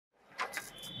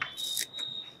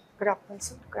Good afternoon,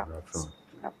 sir. Good afternoon.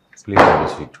 Good afternoon. Good afternoon. Please have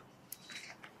a seat.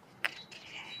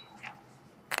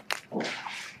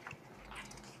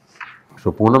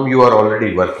 So Poonam, you are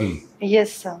already working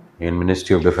Yes, sir. in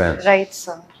Ministry of Defence, Right,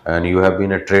 sir. and you have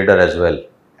been a trader as well.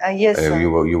 Yes, sir.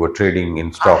 You were trading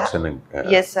in stocks and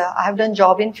Yes, sir. I have done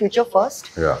job in Future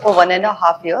First Yeah. for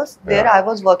 1.5 years. There Yeah. I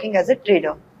was working as a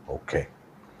trader. Okay.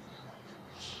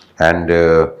 And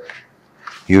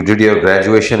you did your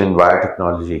graduation in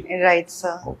biotechnology. Right,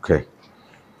 sir. Okay.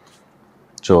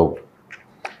 So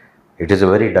it is a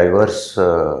very diverse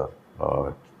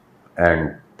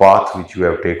and path which you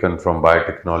have taken from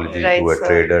biotechnology Right, to a sir.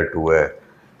 trader to a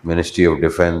Ministry of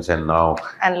Defence and now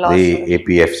And law, the sir.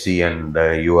 APFC, and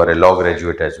you are a law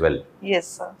graduate as well. Yes,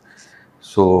 sir.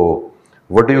 So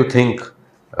what do you think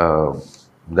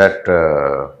that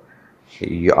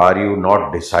are you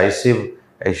not decisive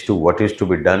as to what is to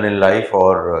be done in life,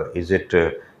 or is it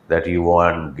that you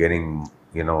want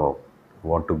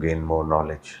want to gain more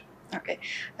knowledge? Okay.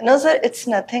 No, sir, it's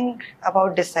nothing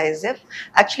about decisive.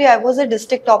 Actually, I was a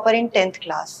district topper in 10th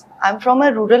class. I'm from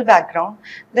a rural background.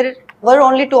 There were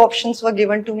only two options were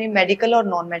given to me, medical or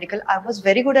non-medical. I was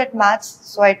very good at maths,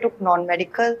 so I took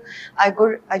non-medical.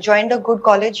 I joined a good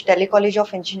college, Delhi College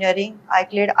of Engineering. I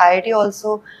cleared IIT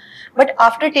also. But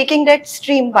after taking that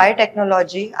stream,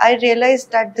 biotechnology, I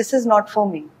realized that this is not for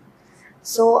me.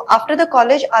 So after the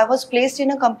college, I was placed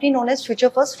in a company known as Future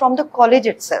First from the college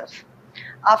itself.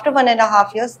 After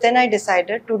 1.5 years, then I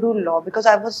decided to do law because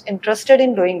I was interested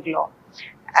in doing law.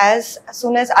 As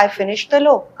soon as I finished the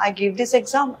law, I gave this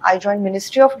exam. I joined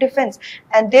Ministry of Defence,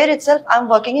 and there itself, I'm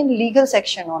working in legal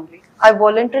section only. I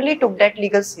voluntarily took that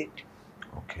legal seat.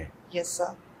 Okay. Yes,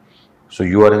 sir. So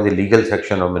you are in the legal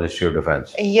section of Ministry of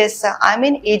Defence. Yes, sir. I'm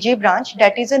in AG branch.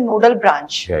 That is a nodal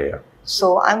branch. Yeah.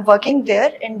 So I'm working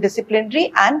there in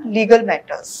disciplinary and legal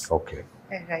matters. Okay.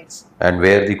 Right, sir. And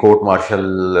where the court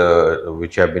martial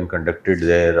which have been conducted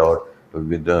there, or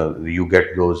with you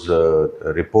get those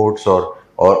reports, or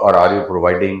are you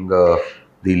providing the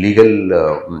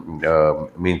legal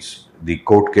means the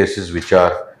court cases which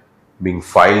are being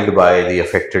filed by the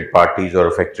affected parties or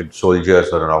affected soldiers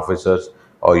or officers,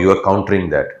 or you are countering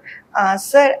that?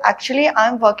 Sir, actually,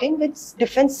 I'm working with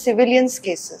defense civilians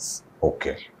cases.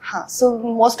 Okay. So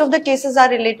most of the cases are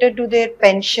related to their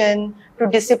pension, to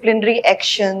disciplinary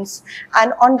actions,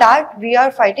 and on that we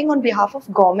are fighting on behalf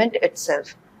of government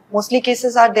itself. Mostly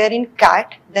cases are there in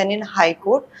CAT, then in High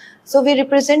Court. So we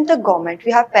represent the government.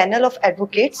 We have panel of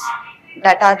advocates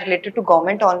that are related to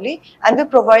government only, and we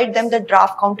provide them the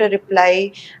draft counter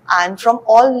reply, and from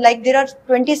all, like there are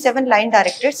 27 line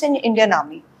directorates in Indian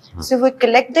Army. So we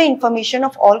collect the information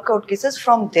of all court cases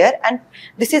from there, and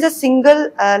this is a single,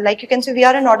 like you can see, we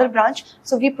are a nodal branch.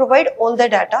 So we provide all the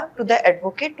data to the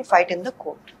advocate to fight in the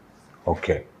court.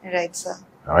 Okay. Right, sir.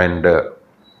 And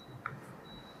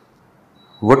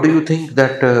what do you think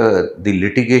that the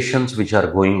litigations which are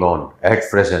going on at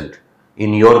present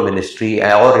in your ministry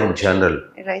or in general,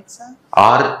 Right, sir.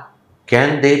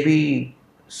 can they be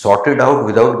sorted out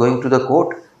without going to the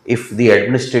court? If the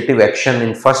administrative action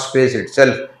in first phase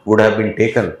itself would have been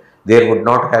taken, there would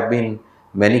not have been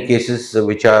many cases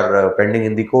which are pending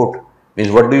in the court.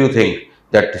 Means, what do you think?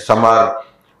 That some are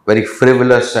very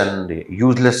frivolous and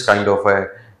useless kind of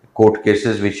court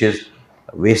cases, which is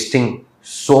wasting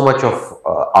so much of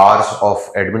hours of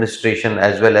administration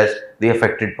as well as the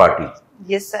affected party.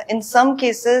 Yes, sir. In some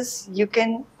cases, you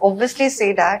can obviously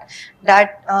say that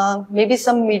maybe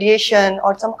some mediation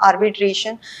or some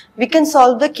arbitration, we can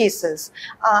solve the cases.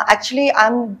 Actually,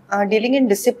 I'm dealing in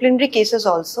disciplinary cases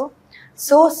also.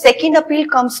 So second appeal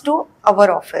comes to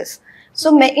our office.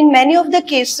 So in many of the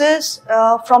cases,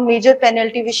 from major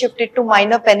penalty, we shift it to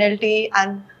minor penalty,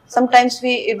 and sometimes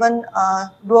we even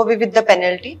do away with the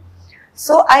penalty.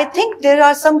 So I think there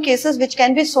are some cases which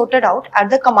can be sorted out at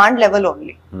the command level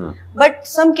only. But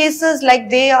some cases, like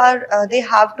they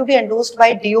have to be endorsed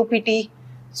by DOPT,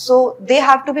 so they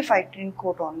have to be fighted in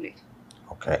court only.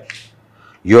 Okay.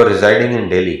 You are residing in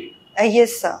Delhi?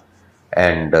 Yes, sir.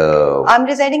 And I'm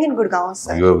residing in Gurgaon,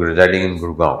 sir. You are residing in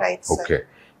Gurgaon? Right, sir. Okay.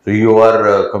 So you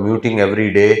are commuting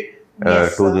every day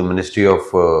Yes, to sir. the Ministry of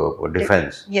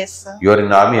Defence? Yes, sir. You are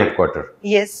in Army headquarters?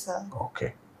 Yes, sir.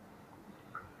 Okay.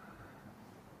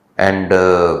 And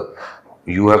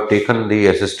you have taken the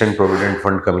Assistant Provident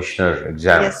Fund Commissioner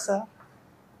exam? Yes, sir.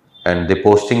 And the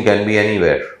posting can be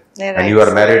anywhere? Yeah, and you are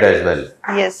sir. married as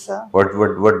well? Yes, sir.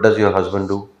 What does your husband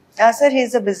do? Sir, he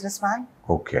is a businessman.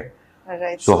 Okay.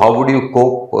 Right. So how would you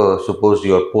cope, suppose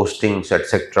your postings,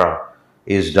 etc.,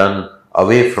 is done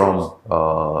away from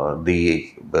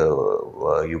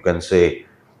you can say,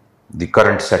 the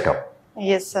current setup?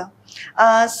 Yes, sir.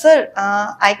 Sir,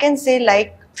 I can say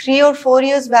like 3 or 4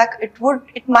 years back,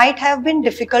 it might have been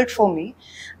difficult for me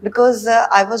because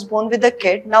I was born with a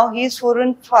kid. Now he is 4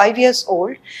 and 5 years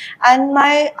old, and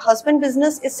my husband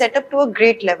business is set up to a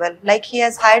great level. Like he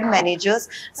has hired managers.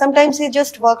 Sometimes he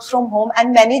just works from home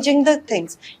and managing the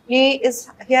things. He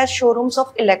has showrooms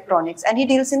of electronics and he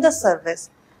deals in the service.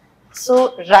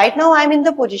 So right now I'm in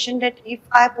the position that if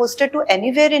I posted to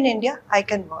anywhere in India, I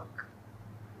can work.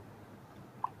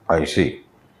 I see.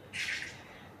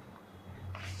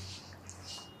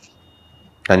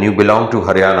 And you belong to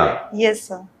Haryana. Yes,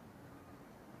 sir.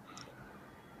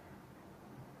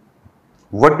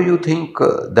 What do you think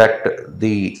that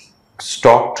the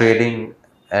stock trading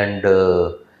and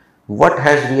what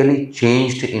has really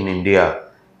changed in India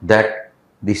that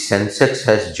the Sensex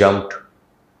has jumped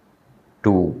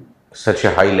to such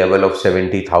a high level of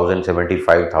 70,000,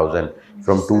 75,000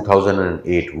 from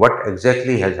 2008? What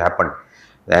exactly has happened?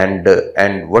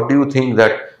 And what do you think,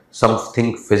 that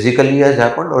something physically has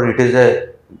happened, or it is a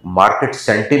market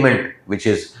sentiment which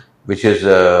is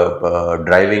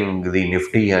driving the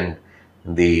Nifty and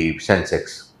the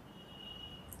Sensex?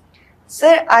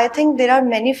 Sir, I think there are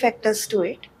many factors to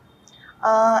it.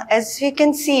 As we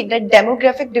can see, the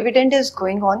demographic dividend is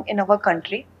going on in our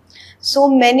country. So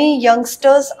many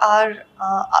youngsters are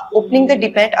opening the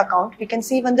demat account. We can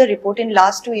see even the report in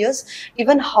last 2 years,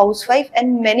 even housewife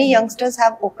and many youngsters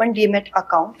have opened demat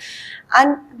account.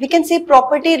 And we can see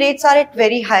property rates are at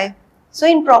very high. So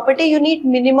in property, you need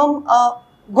minimum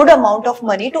good amount of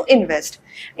money to invest.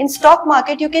 In stock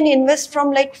market, you can invest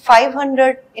from like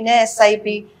 500 in a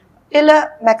SIP till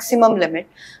a maximum limit.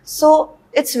 So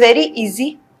it's very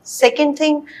easy. Second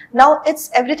thing, now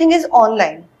everything is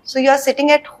online. So you are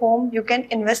sitting at home, you can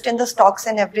invest in the stocks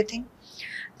and everything.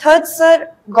 Third,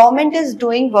 sir, government is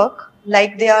doing work,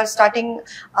 like they are starting,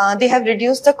 they have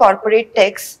reduced the corporate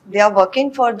tax. They are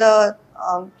working for the,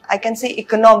 I can say,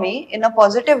 economy in a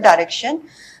positive direction.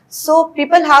 So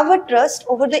people have a trust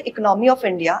over the economy of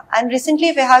India. And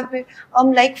recently we have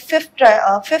like fifth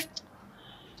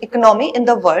economy in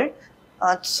the world.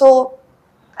 So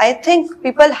I think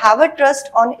people have a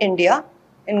trust on India,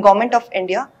 in government of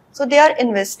India. So they are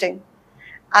investing.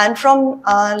 And from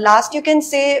last, you can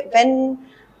say, when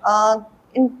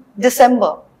in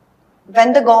December,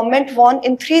 when the government won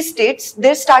in 3 states,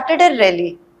 they started a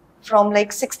rally from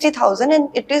like 60,000 and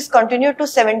it is continued to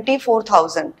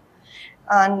 74,000.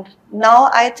 And now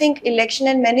I think election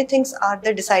and many things are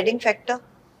the deciding factor.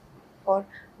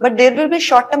 But there will be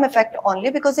short-term effect only,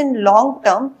 because in long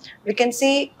term, we can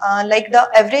see like the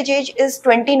average age is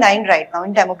 29 right now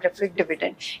in demographic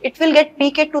dividend. It will get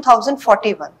peak at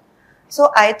 2041.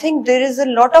 So I think there is a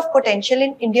lot of potential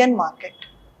in Indian market.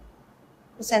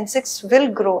 The Sensex will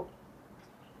grow.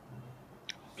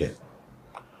 Okay.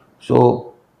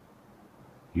 So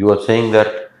you are saying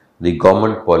that the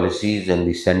government policies and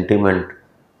the sentiment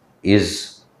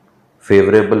is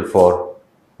favorable for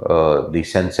the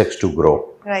Sensex to grow.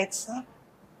 Right, sir.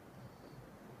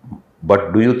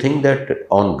 But do you think that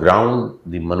on ground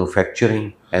the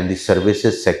manufacturing and the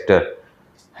services sector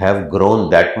have grown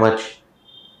that much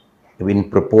in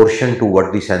proportion to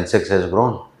what the Sensex has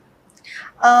grown?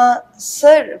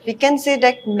 Sir, we can say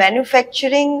that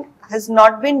manufacturing has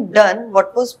not been done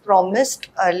what was promised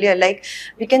earlier. Like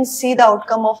we can see the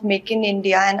outcome of Make in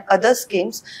India and other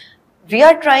schemes. We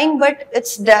are trying, but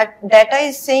it's that data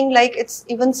is saying like it's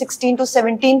even 16 to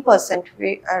 17%.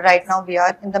 Right now we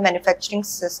are in the manufacturing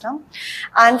system.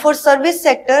 And for service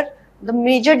sector, the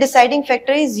major deciding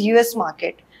factor is US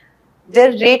market.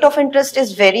 Their rate of interest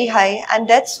is very high, and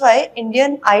that's why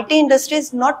Indian IT industry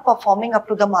is not performing up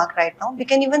to the mark right now. We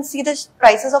can even see the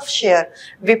prices of share,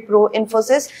 Wipro,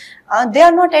 Infosys, they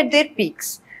are not at their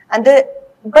peaks.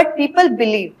 But people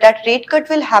believe that rate cut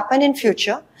will happen in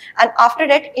future, and after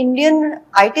that Indian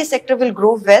IT sector will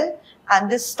grow well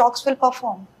and these stocks will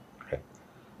perform. Okay.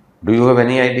 Do you have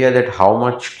any idea that how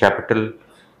much capital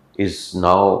is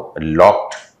now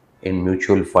locked in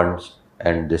mutual funds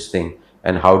and this thing,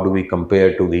 and how do we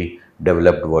compare to the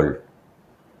developed world?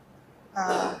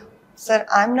 Sir,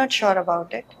 I'm not sure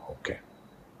about it. Okay.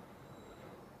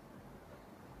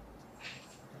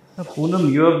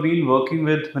 Poonam, you have been working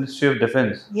with Ministry of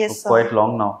Defence Yes, for quite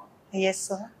long now. Yes,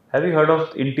 sir. Have you heard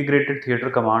of Integrated Theatre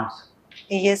Commands?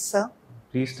 Yes, sir.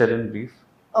 Please tell in brief.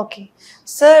 Okay.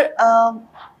 Sir,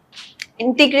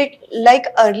 integrate, like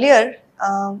earlier,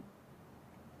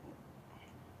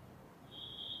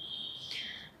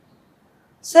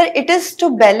 sir, it is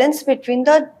to balance between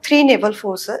the 3 naval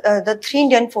forces, the 3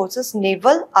 Indian forces,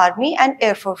 Naval, Army and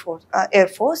Air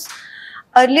Force.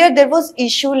 Earlier, there was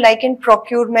issue like in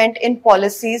procurement, in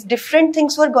policies, different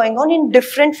things were going on in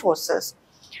different forces.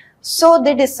 So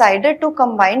they decided to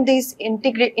combine these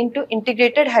into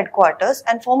integrated headquarters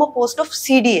and form a post of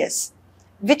CDS,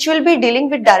 which will be dealing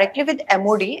with directly with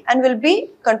MOD and will be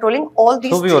controlling all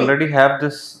these. So we already have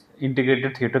this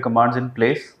integrated theatre commands in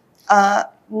place.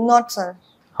 Not, sir.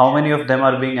 How many of them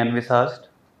are being envisaged?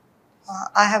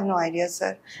 I have no idea,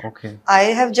 sir. Okay. I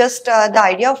have just the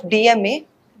idea of DMA,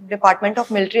 Department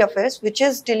of Military Affairs, which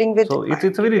is dealing with. So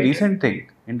it's a very recent thing,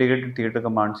 integrated theatre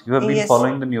commands. You have been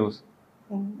following the news.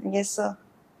 Yes, sir.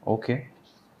 Okay.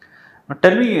 Now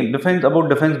tell me about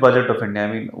defense budget of India.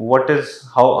 I mean, what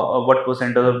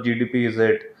percentage of GDP is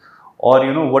it,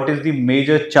 or what is the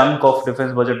major chunk of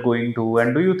defense budget going to,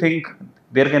 and do you think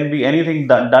there can be anything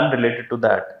done related to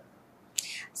that?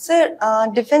 Sir,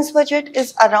 defense budget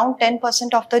is around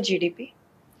 10% of the GDP,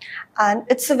 and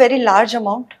it's a very large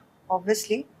amount,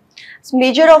 obviously. So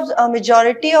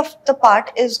majority of the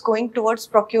part is going towards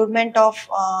procurement of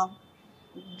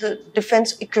the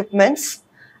defense equipments,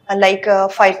 like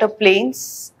fighter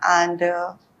planes and.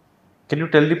 Can you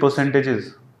tell the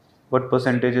percentages? What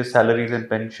percentage is salaries and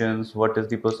pensions? What is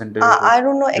the percentage? I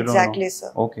don't know exactly,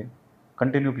 sir. Okay,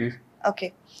 continue, please.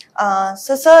 Okay.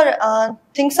 So, sir,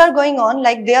 things are going on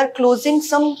like they are closing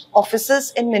some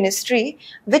offices in ministry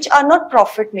which are not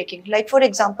profit making. Like, for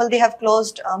example, they have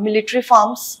closed military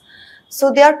farms. So,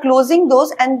 they are closing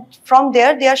those, and from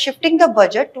there they are shifting the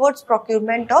budget towards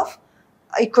procurement of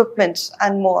equipments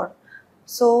and more.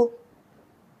 So,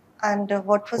 and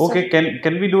what was okay?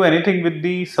 Can we do anything with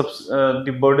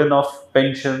the burden of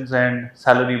pensions and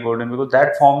salary burden, because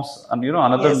that forms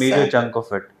another major chunk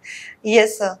of it?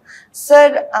 Yes, sir.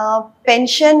 Sir,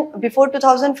 pension before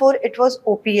 2004 it was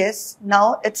OPS.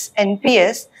 Now it's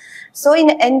NPS. So in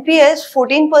NPS,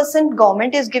 14%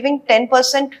 government is giving,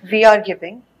 10% we are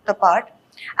giving the part,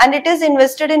 and it is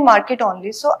invested in market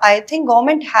only. So I think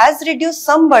government has reduced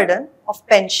some burden of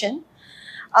pension,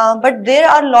 but there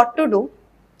are a lot to do.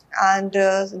 And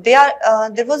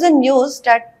there was a news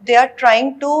that they are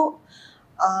trying to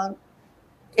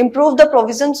improve the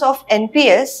provisions of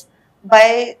NPS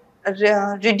by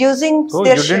reducing. So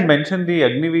you didn't mention the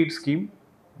Agniveer scheme.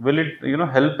 Will it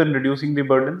help in reducing the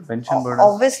pension burden?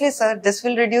 Obviously, sir, this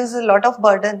will reduce a lot of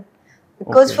burden,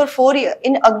 because for 4 years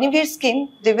in Agniveer scheme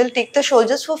they will take the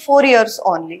soldiers for 4 years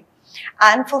only.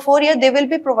 And for 4 years, they will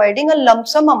be providing a lump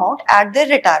sum amount at their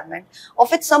retirement,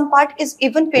 of which some part is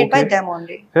even paid by them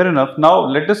only. Fair enough. Now,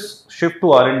 let us shift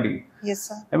to R&D. Yes,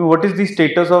 sir. I mean, what is the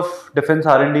status of defense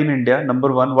R&D in India?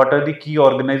 Number one, what are the key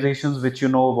organizations which you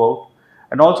know about?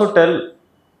 And also tell,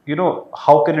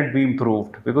 how can it be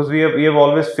improved? Because we have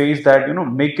always faced that,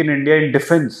 make in India in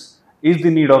defense is the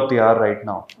need of the hour right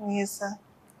now. Yes, sir.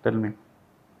 Tell me.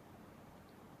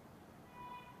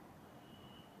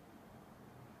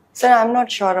 Sir, I'm not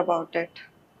sure about it.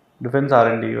 Defense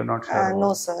R&D, you're not sure?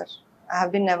 No, sir. I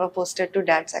have been never posted to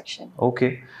that section.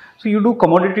 Okay. So you do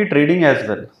commodity trading as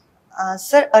well?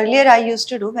 Sir, earlier I used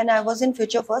to do, when I was in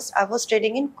Future First, I was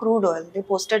trading in crude oil. They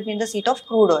posted me in the seat of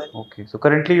crude oil. Okay. So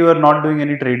currently you are not doing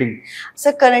any trading?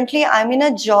 Sir, currently I'm in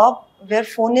a job where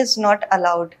phone is not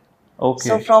allowed. Okay.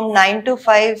 So from 9 to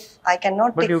 5, I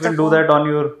cannot But you can do that on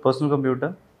your personal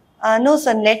computer? No,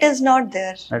 sir, net is not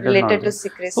there related to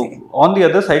secrecy. So, on the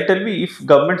other side, tell me if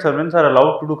government servants are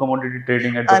allowed to do commodity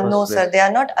trading at the first no, place? sir, they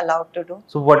are not allowed to do.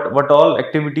 So, what all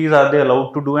activities are they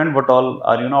allowed to do, and what all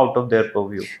are out of their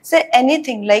purview? Sir,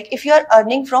 anything, like if you are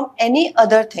earning from any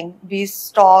other thing, be it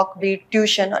stock, be it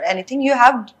tuition or anything, you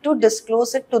have to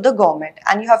disclose it to the government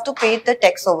and you have to pay the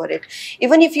tax over it.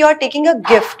 Even if you are taking a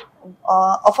gift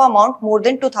of amount more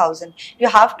than 2,000, you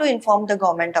have to inform the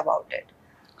government about it.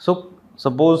 So,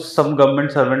 suppose some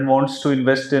government servant wants to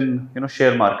invest in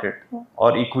share market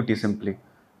or equity simply.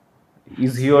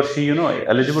 Is he or she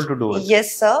eligible to do it?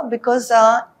 Yes, sir, because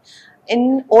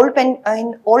in old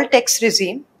tax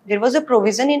regime there was a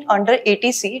provision in under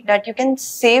 80C that you can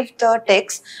save the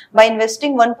tax by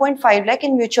investing 1.5 lakh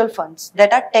in mutual funds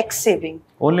that are tax saving.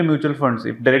 Only mutual funds.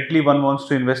 If directly one wants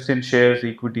to invest in shares,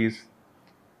 equities,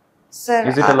 sir,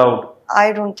 is it allowed?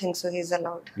 I don't think so. He's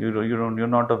allowed. You're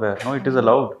not aware. No, it is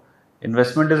allowed.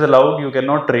 Investment is allowed. You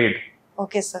cannot trade.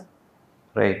 Okay, sir.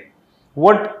 Right.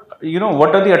 What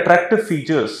are the attractive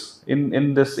features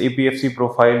in this APFC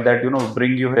profile that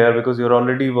bring you here, because you're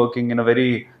already working in a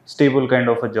very stable kind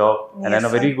of a job and in a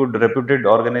very good reputed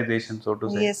organization, so to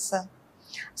say? Yes, sir.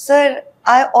 Sir,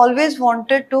 I always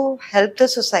wanted to help the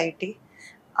society.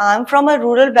 I'm from a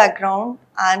rural background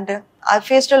and I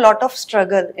faced a lot of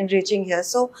struggle in reaching here.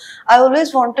 So I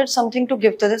always wanted something to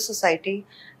give to the society.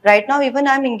 Right now, even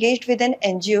I'm engaged with an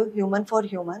NGO, Human for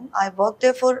Human. I work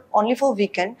there for only for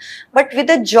weekend, but with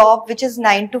a job which is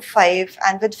 9 to 5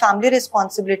 and with family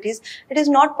responsibilities, it is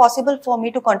not possible for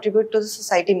me to contribute to the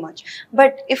society much.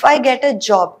 But if I get a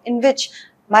job in which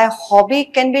my hobby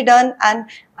can be done and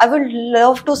I would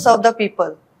love to serve the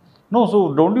people. No,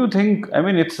 so don't you think, I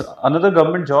mean, it's another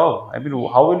government job. I mean,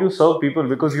 how will you serve people?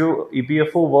 Because your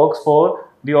EPFO works for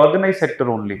the organized sector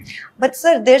only. But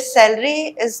sir, their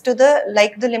salary is to the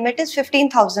limit is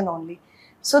 15,000 only.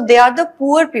 So they are the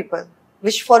poor people,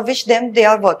 for which they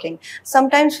are working.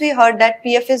 Sometimes we heard that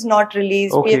PF is not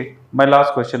released. Okay, my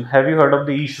last question. Have you heard of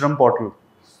the eShram portal?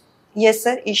 Yes,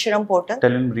 sir, eShram portal.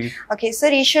 Tell in brief. Okay,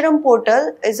 sir, eShram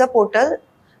portal is a portal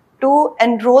to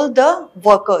enroll the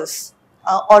workers,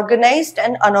 organized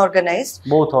and unorganized.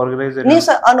 Both organized and no,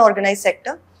 sir, unorganized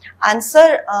sector. And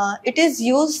sir, it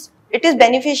is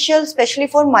beneficial especially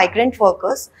for migrant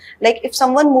workers. Like if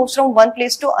someone moves from one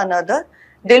place to another,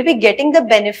 they'll be getting the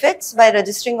benefits by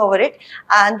registering over it.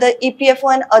 And the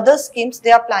EPFO and other schemes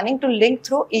they are planning to link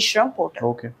through eShram portal.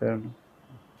 Okay, fair enough.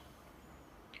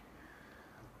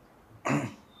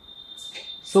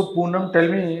 So Poonam, tell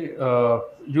me,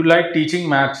 you like teaching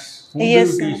maths. Who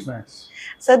Yes, do you sir. teach maths?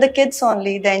 So the kids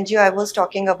only, the NGO I was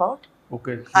talking about.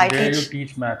 Okay, so I there teach- you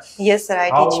teach maths. Yes, sir, I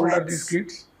How teach old maths. are these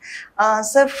kids?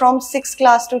 Sir, from 6th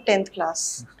class to 10th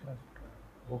class.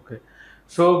 Okay.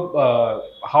 So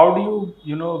how do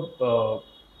you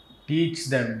teach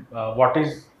them? What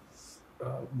is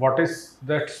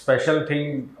that special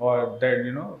thing or that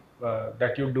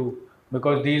that you do?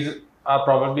 Because these are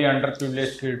probably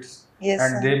underprivileged kids, Yes,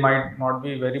 and sir. they might not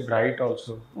be very bright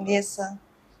also. Yes,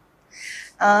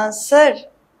 sir. Sir,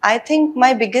 I think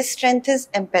my biggest strength is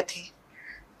empathy.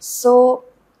 So,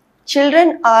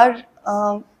 children are,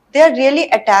 they are really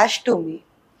attached to me.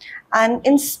 And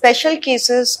in special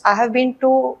cases, I have been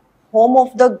to home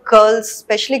of the girls,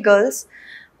 especially girls,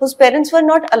 whose parents were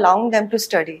not allowing them to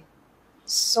study.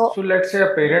 So, So let's say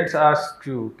a parents ask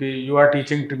you, okay, you are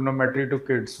teaching trigonometry to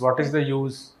kids. What is the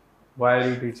use? Why are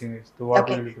you teaching it? So what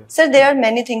will okay. you do? Sir, there are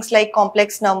many things like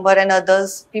complex number and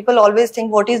others. People always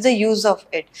think what is the use of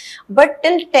it. But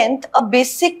till 10th, a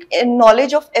basic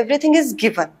knowledge of everything is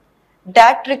given.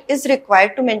 That is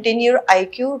required to maintain your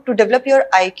IQ, to develop your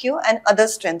IQ and other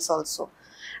strengths also.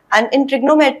 And in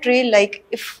trigonometry, like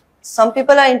if some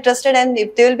people are interested and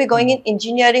if they will be going in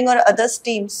engineering or other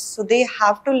streams, so they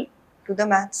have to do the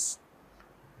maths.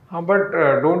 But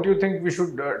don't you think we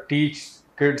should teach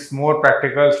kids more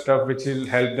practical stuff which will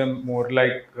help them more,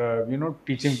 like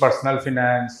teaching personal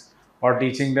finance or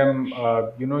teaching them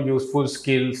useful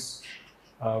skills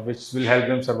which will help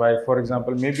them survive. For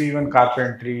example, maybe even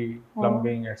carpentry,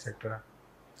 plumbing, etc.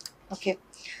 Okay.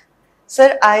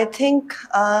 Sir, I think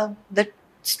the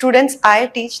students I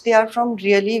teach, they are from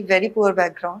really very poor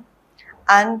background.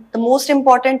 And the most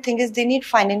important thing is they need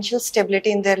financial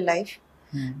stability in their life.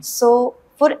 So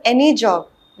for any job,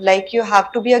 like you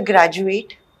have to be a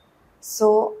graduate.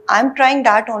 So I'm trying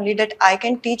that only, that I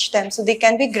can teach them so they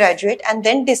can be graduate and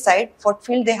then decide what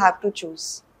field they have to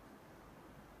choose.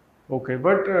 Okay,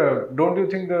 but don't you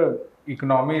think the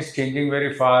economy is changing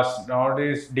very fast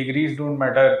nowadays? Degrees don't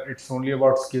matter; it's only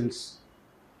about skills.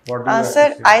 What do you have Sir,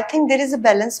 to say? I think there is a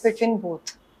balance between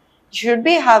both. You should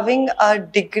be having a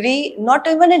degree, not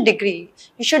even a degree.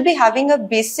 You should be having a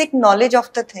basic knowledge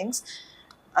of the things.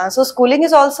 So schooling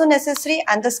is also necessary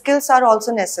and the skills are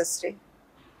also necessary.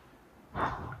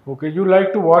 Okay, you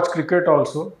like to watch cricket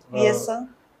also? Yes, sir.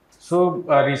 So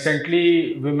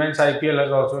recently, women's IPL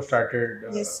has also started.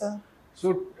 Yes, sir.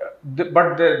 So,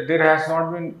 there has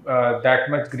not been that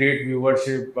much great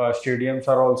viewership. Stadiums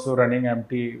are also running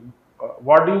empty.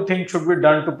 What do you think should be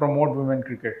done to promote women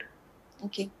cricket?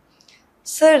 Okay.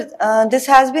 Sir, this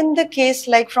has been the case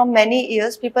like from many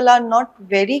years. People are not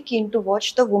very keen to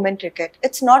watch the women cricket.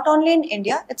 It's not only in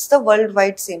India, it's the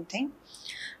worldwide same thing.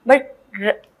 But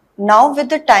now with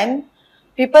the time,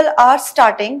 people are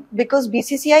starting, because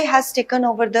BCCI has taken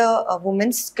over the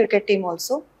women's cricket team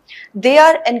also. They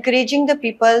are encouraging the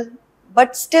people,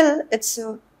 but still it's,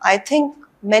 I think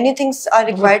many things are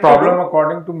required The problem, to do.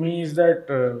 according to me, is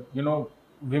that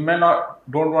women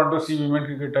don't want to see women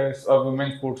cricketers or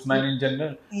women sportsmen in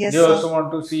general. Yes, They sir. also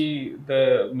want to see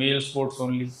the male sports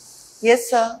only.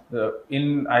 Yes, sir.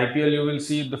 In IPL, you will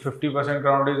see the 50%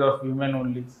 crowd is of women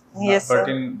only. Yes, But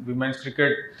sir. in women's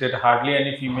cricket, there are hardly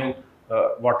any female.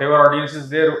 Whatever audience is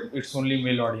there, it's only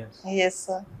male audience. Yes,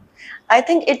 sir. I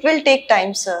think it will take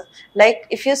time, sir. Like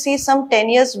if you see some 10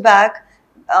 years back,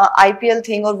 IPL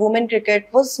thing or women cricket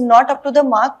was not up to the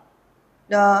mark,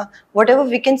 whatever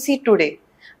we can see today.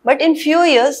 But in few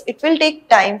years, it will take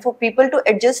time for people to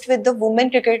adjust with the women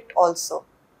cricket also.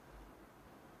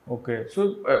 Okay.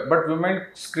 So, but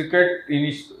women's cricket,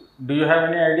 do you have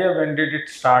any idea when did it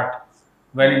start?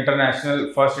 When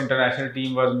first international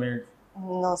team was made?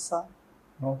 No, sir.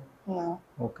 No. No.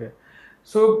 Okay.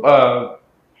 So,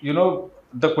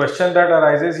 the question that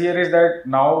arises here is that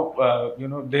now,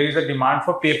 there is a demand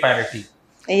for pay parity.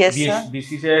 Yes, sir.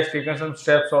 BCCI has taken some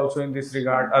steps also in this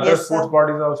regard. Other Yes, sports sir.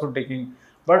 bodies are also taking.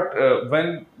 But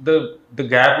when the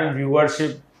gap in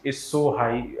viewership is so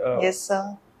high, Yes,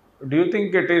 sir. do you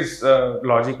think it is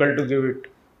logical to give it?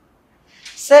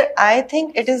 Sir, I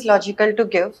think it is logical to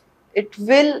give. It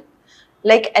will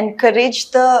like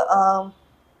encourage the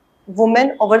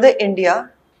women over the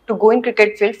India to go in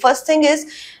cricket field. First thing is,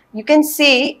 you can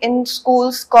see in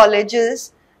schools,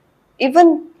 colleges,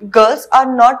 even girls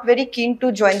are not very keen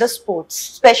to join the sports,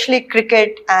 especially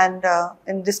cricket and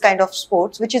in this kind of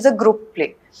sports, which is a group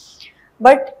play.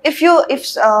 But if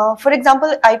for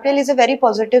example, IPL is a very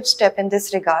positive step in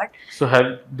this regard.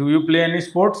 So, do you play any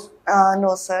sports?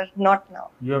 No, sir, not now.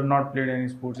 You have not played any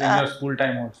sports in your school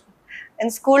time also? In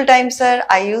school time, sir,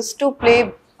 I used to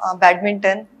play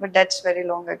badminton, but that's very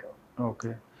long ago.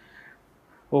 Okay.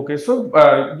 Okay. So,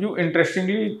 you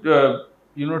interestingly,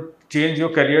 change your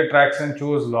career tracks and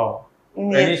chose law.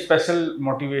 Yes. Any special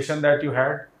motivation that you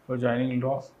had for joining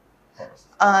law?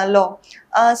 Law.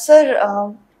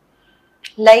 Sir,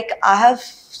 like I have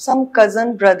some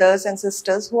cousin brothers and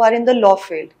sisters who are in the law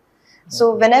field.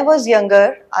 So when I was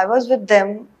younger, I was with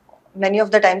them many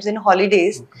of the times in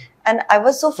holidays, and I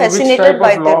was so fascinated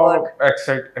by their work.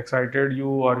 Excited you,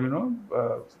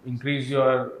 or increase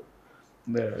your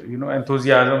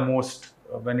enthusiasm most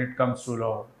when it comes to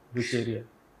law? Which area?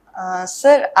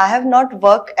 Sir, I have not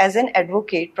worked as an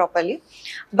advocate properly,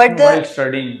 but while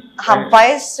studying.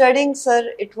 While studying,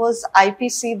 sir, it was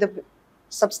IPC, the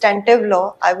substantive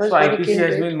law. I was very IPC keen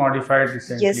has to been modified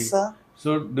recently. Yes, sir.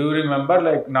 So, do you remember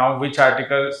like now which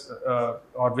articles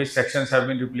or which sections have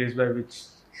been replaced by which?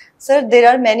 Sir, there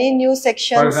are many new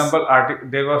sections. For example,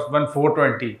 there was one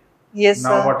 420. Yes,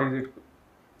 now sir. What is it?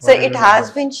 So it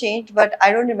has been changed, but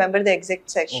I don't remember the exact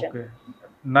section. Okay.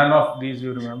 None of these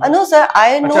you remember? No, sir.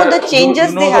 I know the changes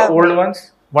you know they the have old made.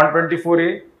 ones?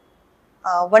 124A?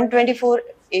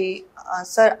 124A.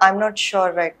 Sir, I'm not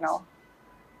sure right now.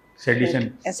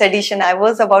 Sedition. Sedition. I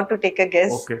was about to take a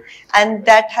guess. Okay. And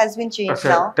that has been changed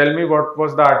now. Tell me what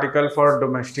was the article for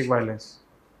domestic violence?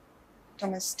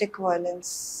 Domestic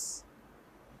violence.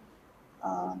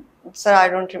 Sir, I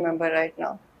don't remember right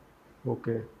now.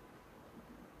 Okay.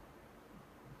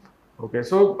 Okay.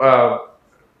 So,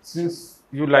 since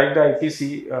you like the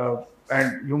IPC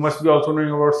and you must be also knowing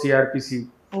about CRPC.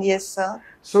 Yes, sir.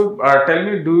 So, tell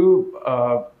me,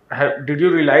 did you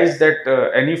realize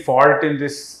that any fault in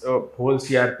this whole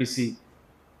CRPC?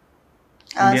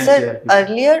 Sir, CRPC?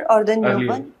 earlier or the new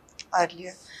one?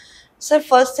 Earlier. Sir,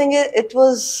 first thing is it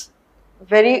was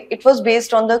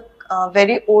based on the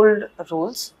very old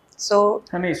rules. So,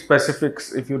 any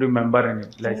specifics, if you remember any,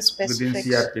 like within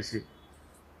CRPC?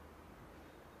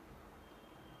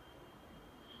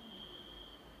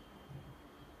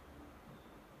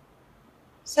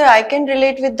 Sir, I can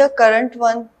relate with the current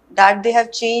one that they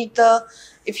have changed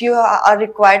if you are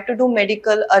required to do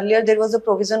medical, earlier there was a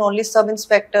provision only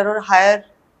sub-inspector or higher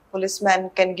policeman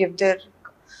can give their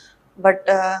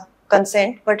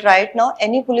consent, but right now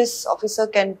any police officer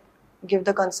can give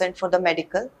the consent for the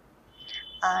medical,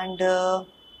 and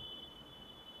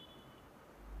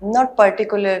not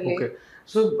particularly. Okay.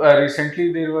 So,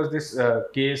 recently there was this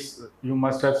case you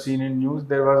must have seen in news.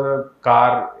 There was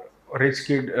a rich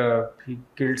kid, he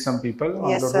killed some people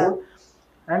on the road,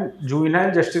 and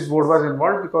Juvenile Justice Board was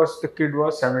involved because the kid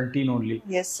was 17 only.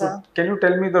 Yes, sir. So, can you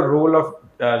tell me the role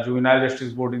of Juvenile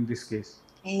Justice Board in this case?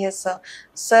 Yes, sir.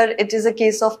 Sir, it is a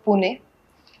case of Pune.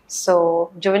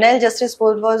 So, Juvenile Justice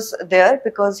Board was there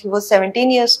because he was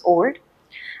 17 years old,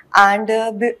 and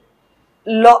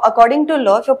according to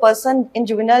law, if a person in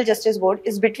Juvenile Justice Board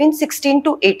is between 16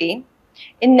 to 18,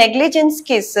 in negligence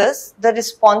cases, the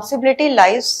responsibility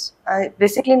lies,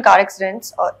 basically in car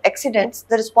accidents or accidents,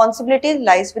 the responsibility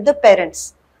lies with the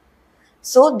parents.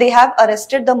 So they have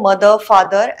arrested the mother,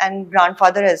 father and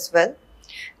grandfather as well.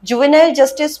 Juvenile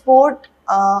Justice Board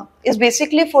is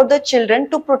basically for the children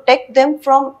to protect them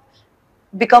from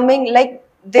becoming like,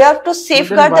 they have to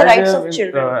safeguard the rights of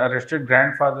children. Arrested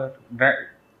grandfather,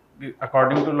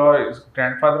 according to law, is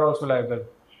grandfather also liable?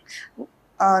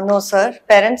 No, sir.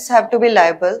 Parents have to be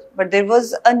liable, but there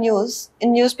was a news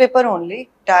in newspaper only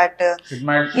that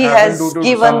he has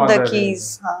given the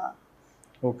keys.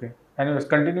 Okay. Anyways,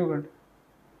 continue.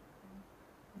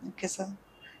 Okay, sir.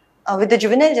 With the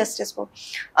Juvenile Justice Board.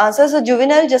 So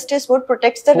Juvenile Justice Board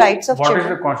protects the rights of children.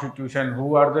 What is the constitution?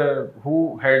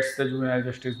 Who heads the Juvenile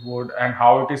Justice Board and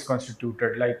how it is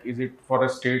constituted? Like, is it for a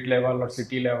state level or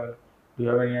city level? Do you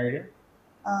have any idea?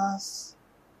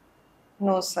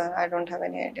 No, sir, I don't have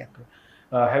any idea. Okay.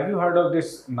 Have you heard of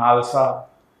this NALSA?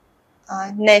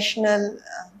 National.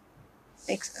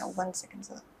 One second,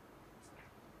 sir.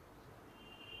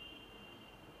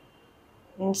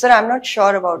 Sir, I'm not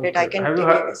sure about it. I can have take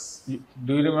you heard, this.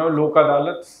 Do you remember Lok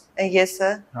Adalats? Yes,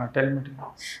 sir. Tell me.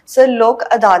 So, Lok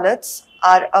Adalats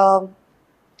are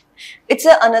it's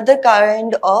another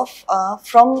kind of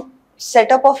from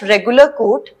setup of regular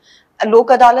court. Lok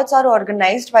Adalats are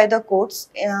organized by the courts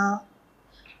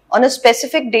on a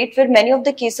specific date where many of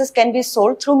the cases can be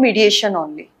solved through mediation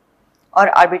only or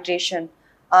arbitration.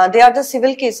 They are the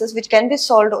civil cases which can be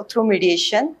solved through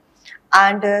mediation,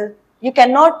 and you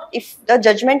cannot, if the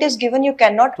judgment is given, you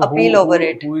cannot appeal over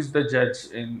it. Who is the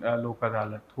judge in Lok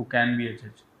Adalat? Who can be a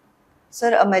judge?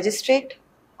 Sir, a magistrate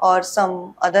or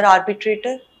some other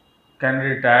arbitrator. Can a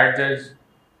retired judge?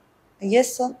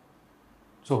 Yes, sir.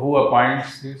 So who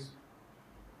appoints this?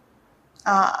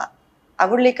 I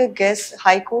would like a guess,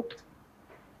 High Court.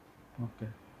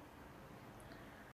 Okay.